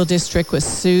 their school district was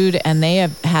sued, and they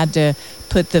have had to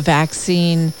put the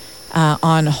vaccine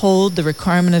on hold, the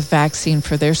requirement of vaccine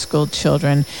for their school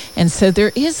children. And so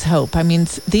there is hope. I mean,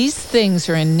 these things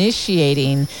are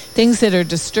initiating things that are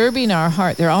disturbing our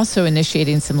heart. They're also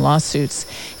initiating some lawsuits,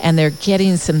 and they're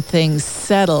getting some things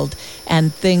settled,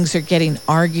 and things are getting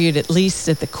argued, at least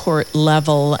at the court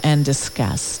level, and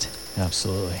discussed.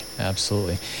 Absolutely.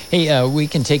 Hey, we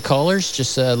can take callers.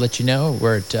 Just let you know,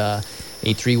 we're at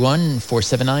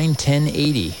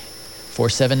 831-479-1080.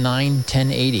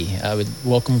 479-1080. I would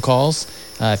welcome calls.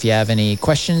 If you have any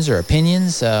questions or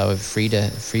opinions, free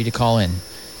to call in.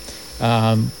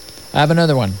 I have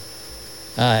another one.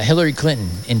 Hillary Clinton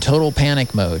in total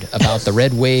panic mode about the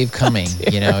red wave coming.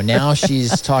 Now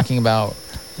she's talking about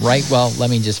let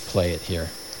me just play it here.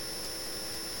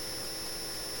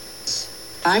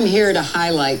 I'm here to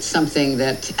highlight something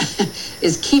that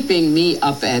is keeping me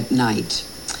up at night.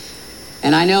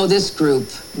 And I know this group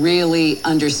really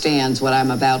understands what I'm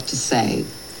about to say.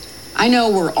 I know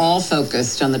we're all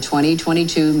focused on the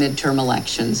 2022 midterm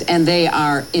elections, and they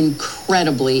are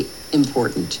incredibly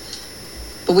important.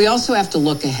 But we also have to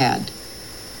look ahead,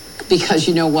 because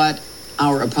you know what?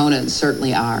 Our opponents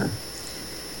certainly are.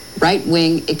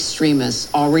 Right-wing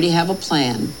extremists already have a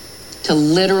plan to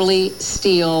literally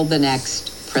steal the next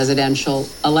presidential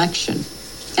election.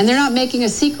 And they're not making a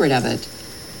secret of it.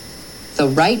 The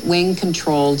right-wing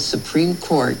controlled Supreme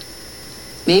Court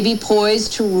may be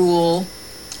poised to rule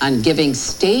on giving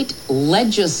state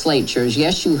legislatures,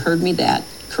 yes, you heard me that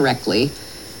correctly,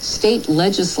 state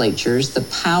legislatures the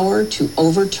power to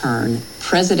overturn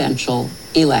presidential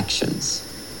elections.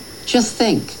 Just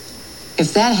think,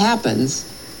 if that happens,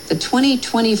 the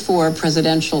 2024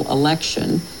 presidential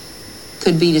election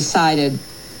could be decided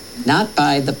not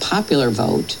by the popular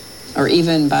vote or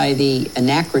even by the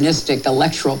anachronistic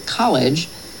electoral college,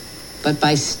 but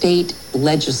by state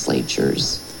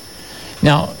legislatures.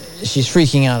 Now, she's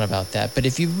freaking out about that, but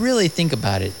if you really think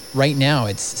about it, right now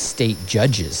it's state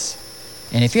judges.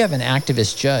 And if you have an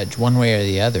activist judge, one way or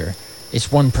the other,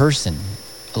 it's one person.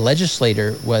 A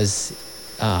legislator was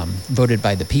voted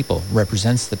by the people,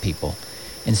 represents the people.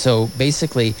 And so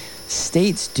basically,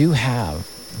 states do have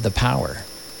the power.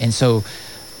 And so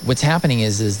what's happening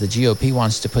is the GOP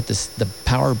wants to put the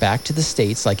power back to the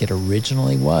states like it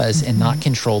originally was, and not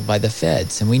controlled by the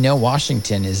feds. And we know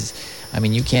Washington is I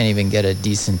mean, you can't even get a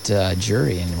decent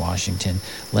jury in Washington,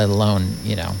 let alone,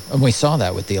 and we saw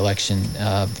that with the election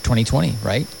of 2020,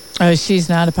 right? Oh, she's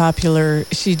not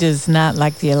she does not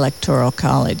like the Electoral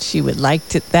College. She would like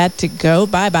that to go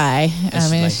bye-bye. I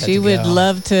mean, she would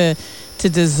love to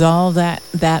dissolve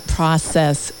that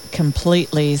process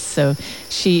completely. So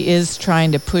she is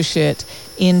trying to push it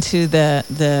into the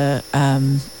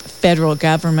federal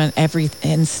government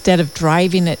instead of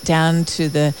driving it down to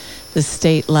the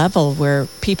state level where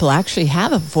people actually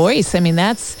have a voice. I mean,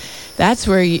 that's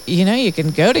where you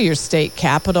can go to your state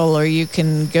capital or you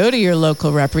can go to your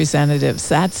local representatives.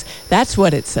 That's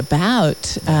what it's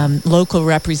about, local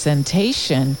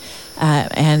representation.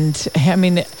 And I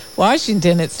mean,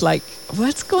 Washington, it's like,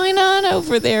 what's going on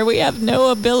over there? We have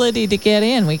no ability to get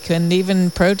in. We couldn't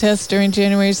even protest during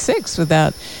January 6th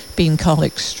without being called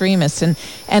extremists.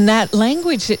 And that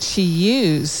language that she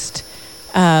used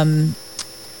white.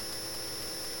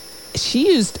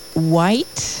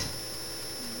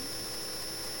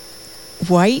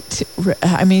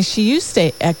 I mean, she used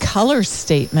a color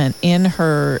statement in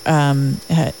her.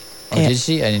 Did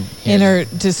she? I didn't hear in her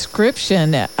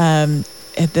description,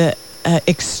 the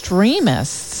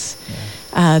extremists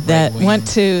that went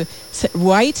to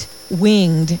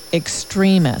white-winged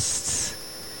extremists.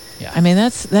 Yeah. I mean,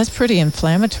 that's pretty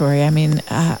inflammatory. I mean,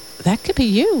 that could be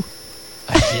you.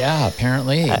 Yeah,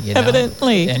 apparently.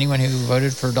 Evidently. Anyone who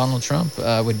voted for Donald Trump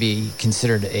would be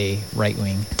considered a right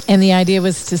wing. And the idea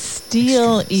was to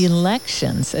steal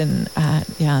elections. And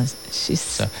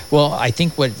she's... Well, I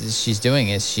think what she's doing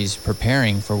is she's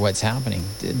preparing for what's happening.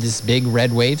 This big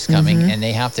red wave's coming, and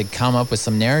they have to come up with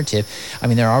some narrative. I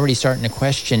mean, they're already starting to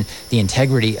question the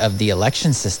integrity of the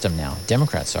election system now.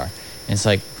 Democrats are. And it's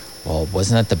like, well,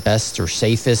 wasn't that the best or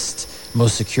safest,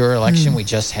 most secure election we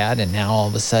just had? And now all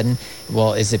of a sudden,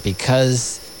 well, is it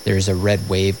because there's a red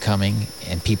wave coming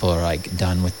and people are like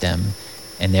done with them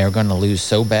and they're going to lose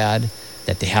so bad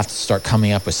that they have to start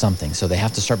coming up with something? So they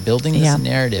have to start building this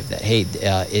narrative that, hey,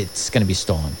 it's going to be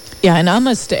stolen. Yeah, and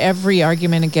almost every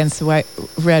argument against the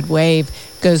red wave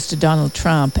goes to Donald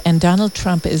Trump. And Donald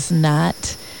Trump is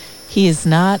not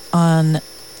on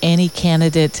any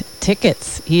candidate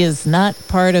tickets. He is not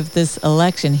part of this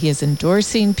election. He is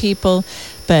endorsing people,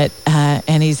 but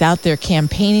and he's out there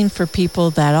campaigning for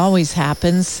people. That always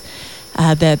happens.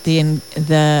 That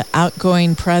the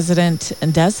outgoing president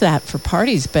does that for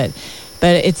parties, but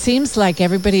it seems like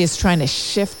everybody is trying to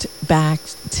shift back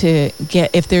to get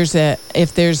if there's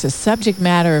a subject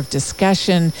matter of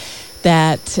discussion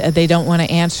that they don't want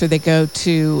to answer, they go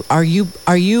to are you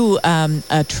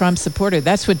a Trump supporter?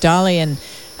 That's what Dolly and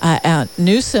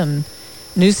Newsom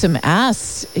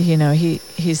asked.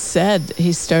 He said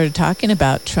he started talking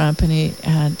about Trump,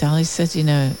 and Dolly said,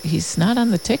 he's not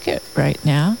on the ticket right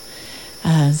now.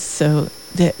 So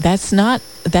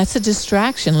that's a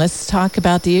distraction. Let's talk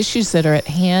about the issues that are at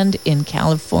hand in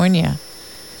California.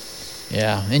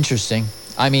 Yeah, interesting.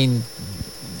 I mean,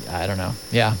 I don't know.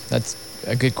 Yeah, that's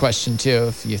a good question too.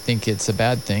 If you think it's a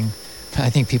bad thing, I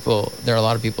think there are a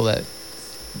lot of people that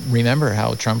remember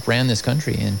how Trump ran this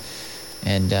country,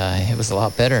 and it was a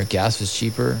lot better. Gas was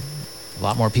cheaper, a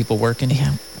lot more people working.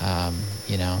 Yeah.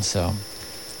 So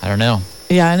I don't know.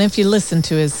 Yeah, and if you listen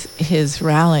to his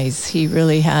rallies, he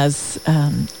really has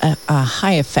a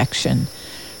high affection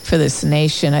for this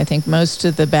nation. I think most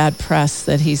of the bad press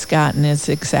that he's gotten is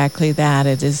exactly that.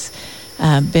 It has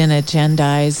been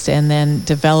agendized, and then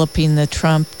developing the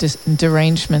Trump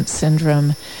derangement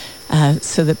syndrome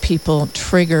so that people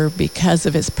trigger because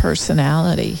of his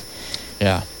personality.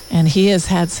 Yeah. And he has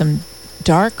had some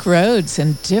dark roads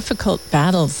and difficult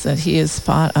battles that he has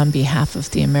fought on behalf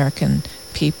of the American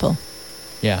people.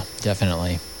 Yeah,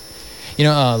 definitely.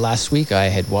 Last week I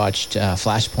had watched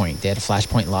Flashpoint. They had a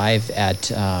Flashpoint Live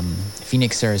at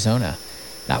Phoenix, Arizona.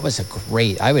 That was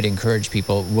I would encourage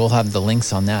people, we'll have the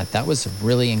links on that. That was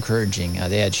really encouraging.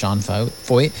 They had Sean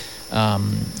Foyt,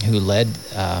 who led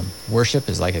worship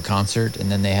as like a concert.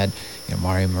 And then they had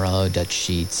Mario Morello, Dutch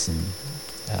Sheets, and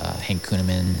Hank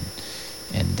Kuhneman,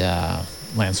 and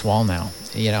Lance Wallnau.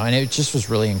 And it just was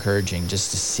really encouraging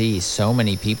just to see so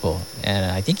many people.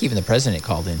 And I think even the president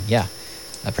called in. Yeah,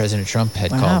 President Trump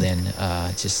had called in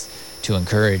just to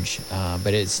encourage.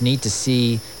 But it's neat to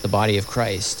see the body of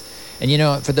Christ. And,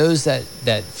 for those that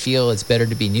feel it's better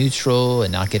to be neutral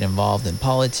and not get involved in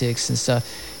politics and stuff,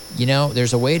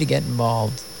 there's a way to get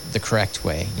involved the correct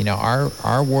way.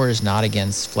 Our war is not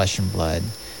against flesh and blood.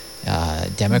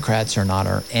 Democrats are not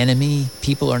our enemy.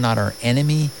 People are not our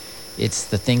enemy. It's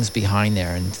the things behind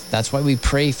there. And that's why we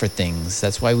pray for things.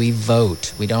 That's why we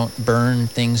vote. We don't burn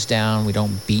things down. We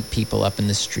don't beat people up in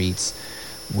the streets.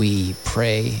 we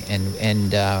pray, and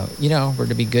we're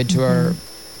to be good to our,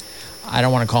 I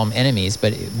don't want to call them enemies,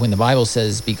 but when the Bible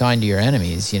says be kind to your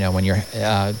enemies, when you're,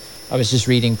 I was just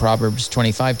reading Proverbs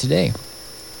 25 today,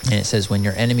 and it says when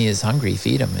your enemy is hungry,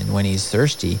 feed him, and when he's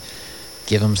thirsty,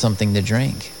 give him something to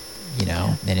drink.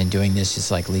 And in doing this,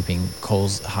 it's like leaping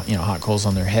coals, hot coals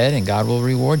on their head, and God will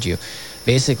reward you.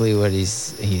 Basically, what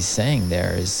he's saying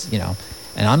there is,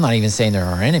 and I'm not even saying they're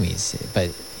our enemies,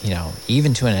 but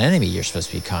even to an enemy, you're supposed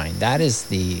to be kind. That is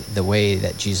the way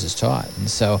that Jesus taught, and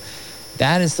so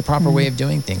that is the proper way of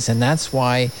doing things, and that's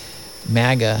why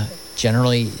MAGA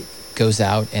generally goes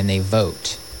out and they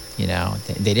vote.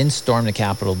 They didn't storm the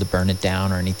Capitol to burn it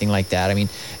down or anything like that. I mean,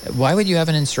 why would you have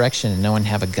an insurrection and no one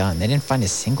have a gun? They didn't find a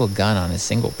single gun on a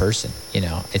single person.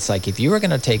 It's like if you were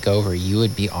going to take over, you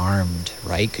would be armed,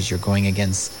 right? Because you're going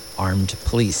against armed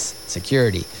police,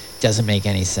 security. Doesn't make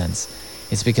any sense.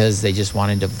 It's because they just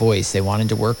wanted to voice. They wanted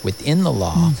to work within the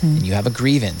law, and you have a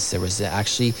grievance. There was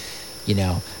actually,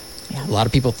 a lot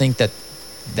of people think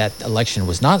that election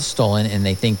was not stolen, and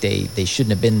they think they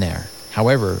shouldn't have been there.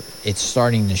 However, it's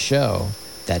starting to show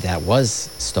that was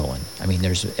stolen. I mean,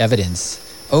 there's evidence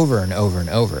over and over and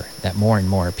over that more and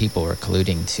more people were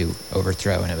colluding to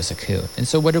overthrow, and it was a coup. And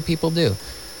so what do people do?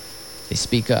 They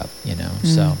speak up,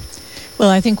 so. Well,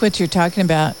 I think what you're talking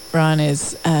about, Ron,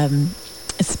 is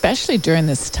especially during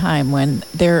this time when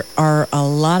there are a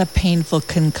lot of painful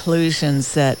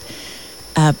conclusions that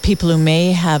people who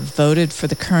may have voted for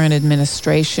the current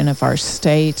administration of our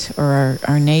state or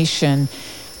our nation,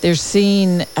 they're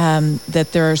seeing that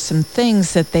there are some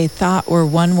things that they thought were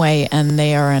one way and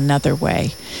they are another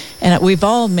way. And we've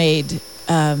all made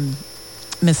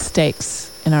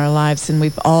mistakes in our lives, and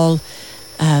we've all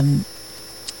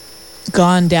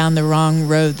gone down the wrong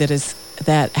road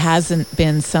that hasn't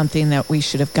been something that we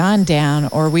should have gone down,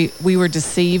 or we were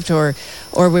deceived or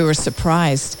we were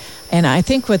surprised. And I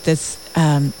think what this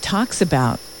talks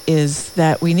about is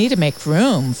that we need to make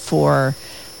room for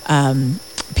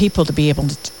people to be able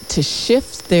to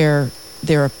shift their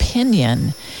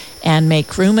opinion and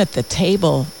make room at the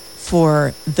table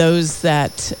for those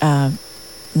that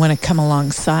want to come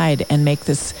alongside and make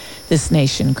this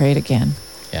nation great again.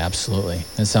 Yeah, absolutely.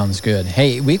 That sounds good.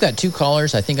 Hey, we've got 2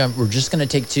 callers. I think we're just going to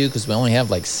take 2 because we only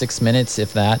have like 6 minutes,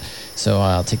 if that. So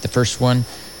I'll take the first one.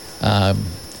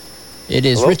 It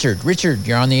is Hello? Richard. Richard,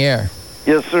 you're on the air.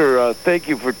 Yes, sir. Thank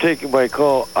you for taking my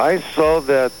call. I saw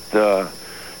that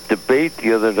debate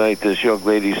the other night this young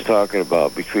lady's talking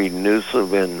about between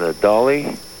Newsom and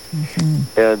Dolly.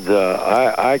 And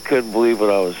I couldn't believe what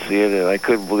I was seeing, and I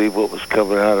couldn't believe what was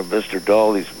coming out of Mr.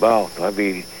 Dolly's mouth. I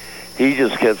mean, he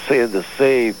just kept saying the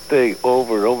same thing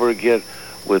over and over again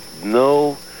with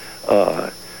no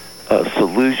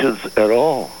solutions at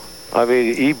all. I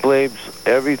mean, he blames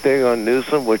everything on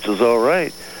Newsom, which is all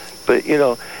right. But,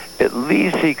 at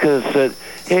least he could have said,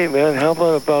 hey, man, how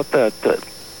about that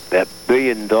 $1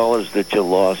 billion that you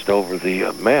lost over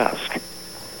the mask?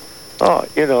 Oh,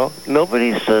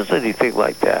 nobody says anything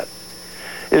like that.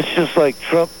 It's just like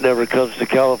Trump never comes to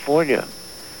California.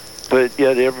 But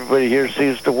yet everybody here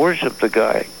seems to worship the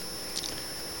guy.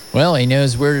 Well, he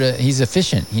knows he's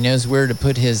efficient. He knows where to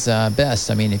put his best.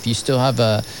 I mean, if you still have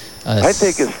I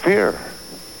think it's fear.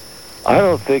 I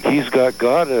don't think he's got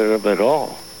God in him at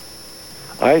all.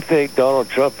 I think Donald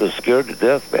Trump is scared to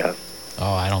death, man.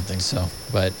 Oh, I don't think so.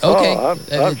 But, okay. Oh,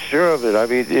 I'm sure of it. I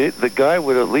mean, the guy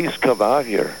would at least come out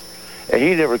here. And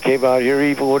he never came out here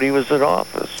even when he was in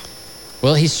office.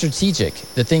 Well, he's strategic.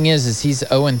 The thing is he's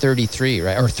 0-33,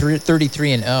 right? Or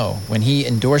 33-0 when he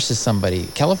endorses somebody.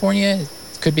 California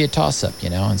could be a toss-up,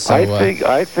 And so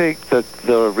I think that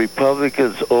the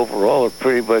Republicans overall are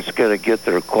pretty much going to get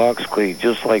their clocks clean,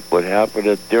 just like what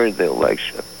happened during the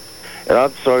election. And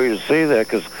I'm sorry to say that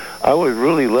because I would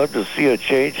really love to see a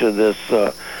change in this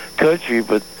country,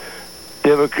 but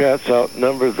Democrats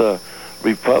outnumber the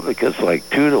Republicans like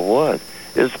 2-1.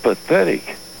 It's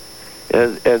pathetic.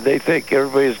 And they think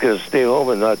everybody's going to stay home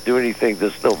and not do anything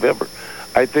this November.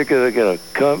 I think they're going to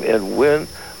come and win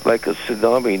like a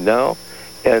tsunami now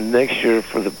and next year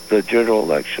for the general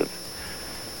election.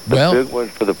 The big one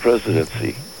for the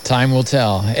presidency. Time will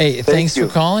tell. Hey, thanks for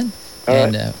calling. All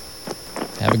and right.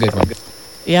 Have a good one.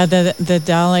 Yeah, the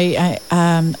Dolly, I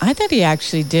thought he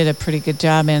actually did a pretty good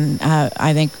job, and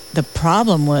I think the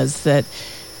problem was that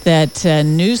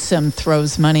Newsom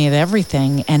throws money at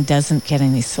everything and doesn't get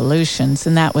any solutions,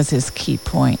 and that was his key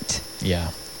point.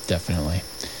 Yeah, definitely.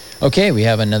 Okay, we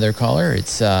have another caller.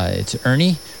 It's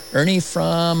Ernie. Ernie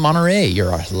from Monterey.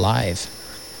 You're live.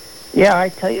 Yeah, I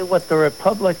tell you what, the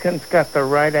Republicans got the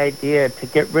right idea to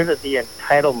get rid of the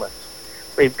entitlements.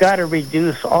 We've got to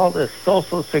reduce all this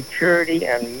Social Security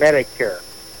and Medicare.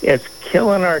 It's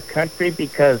killing our country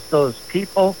because those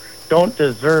people don't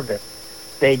deserve it.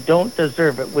 They don't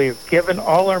deserve it. We've given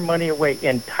all our money away.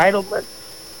 Entitlements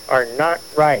are not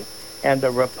right. And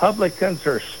the Republicans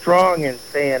are strong in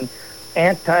saying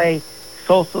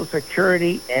anti-Social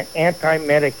Security and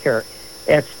anti-Medicare.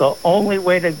 It's the only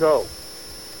way to go.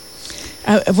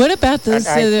 What about those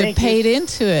that have paid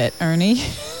into it, Ernie?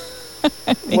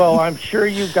 Well, I'm sure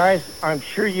you guys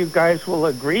will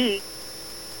agree.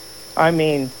 I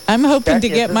mean, I'm hoping to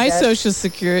get my Social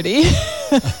Security.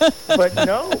 but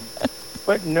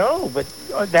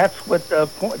that's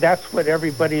what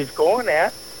everybody's going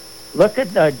at. Look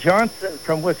at Johnson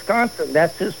from Wisconsin.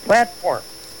 That's his platform.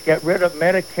 Get rid of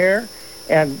Medicare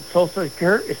and Social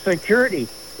Security.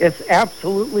 It's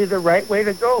absolutely the right way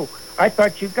to go. I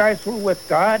thought you guys were with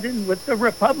God and with the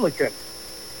Republicans.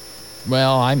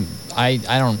 Well, I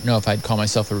don't know if I'd call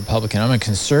myself a Republican. I'm a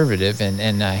conservative,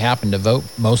 and I happen to vote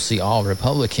mostly all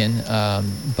Republican.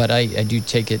 But I do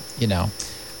take it,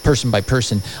 person by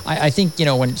person. I think,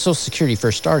 when Social Security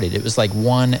first started, it was like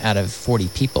 1 out of 40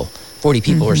 people. 40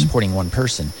 people were supporting one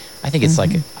person. I think it's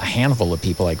like a handful of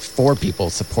people, like 4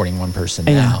 people supporting one person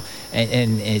now.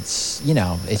 And it's,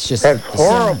 it's just... That's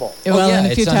horrible. And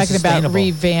if you're talking about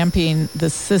revamping the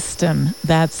system,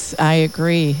 I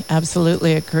agree.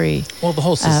 Absolutely agree. Well, the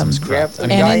whole system's corrupt.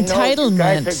 And entitlements. You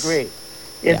guys agree.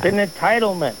 It's an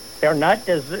entitlement.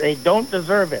 They don't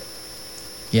deserve it.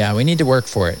 Yeah, we need to work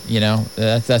for it,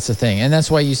 That's the thing. And that's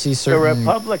why you see certain...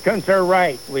 The Republicans are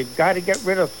right. We've got to get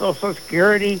rid of Social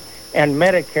Security and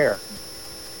Medicare.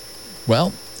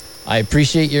 Well, I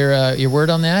appreciate your word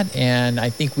on that, and I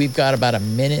think we've got about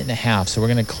 1.5 minutes, so we're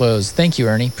going to close. Thank you,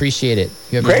 Ernie. Appreciate it.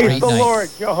 You have a great night. Praise the Lord,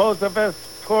 Jehoshaphat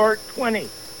 4:20.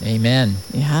 Amen.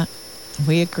 Yeah,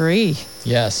 we agree.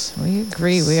 Yes. We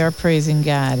agree. We are praising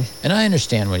God. And I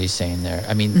understand what he's saying there.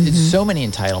 I mean, it's so many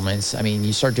entitlements. I mean,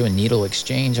 you start doing needle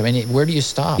exchange. I mean, where do you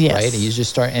stop, right? You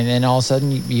just start, and then all of a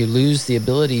sudden you lose the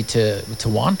ability to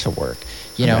want to work.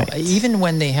 Even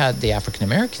when they had the African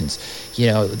Americans,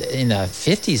 in the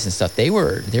 50s and stuff, they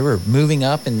were moving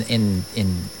up in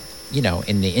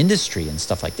the industry and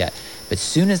stuff like that. But as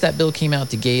soon as that bill came out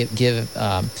to give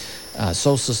not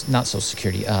Social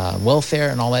Security, welfare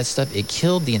and all that stuff, it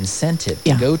killed the incentive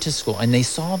to go to school, and they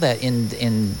saw that in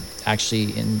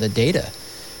the data.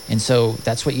 And so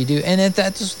that's what you do. And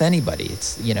that's just with anybody.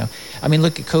 It's, look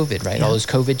at COVID, right? All those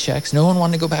COVID checks. No one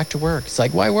wanted to go back to work. It's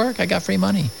like, why work? I got free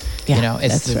money. Yeah,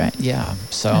 that's right. Yeah.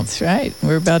 So that's right.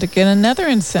 We're about to get another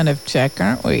incentive check,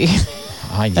 aren't we?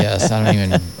 I guess. I don't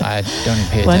even pay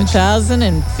attention.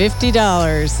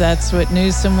 $1,050. That's what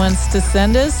Newsom wants to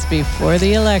send us before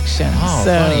the election. Oh,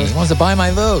 funny. He wants to buy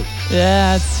my vote.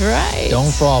 That's right.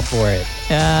 Don't fall for it.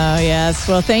 Oh, yes.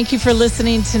 Well, thank you for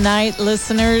listening tonight,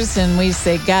 listeners. And we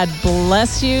say God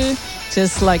bless you,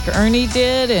 just like Ernie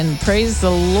did. And praise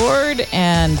the Lord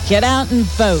and get out and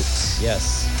vote.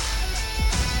 Yes.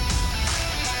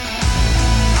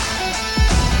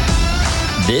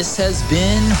 This has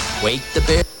been Wake the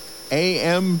Bear.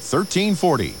 AM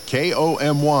 1340,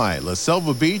 KOMY, La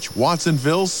Selva Beach,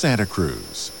 Watsonville, Santa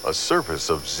Cruz. A service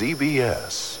of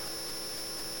ZBS.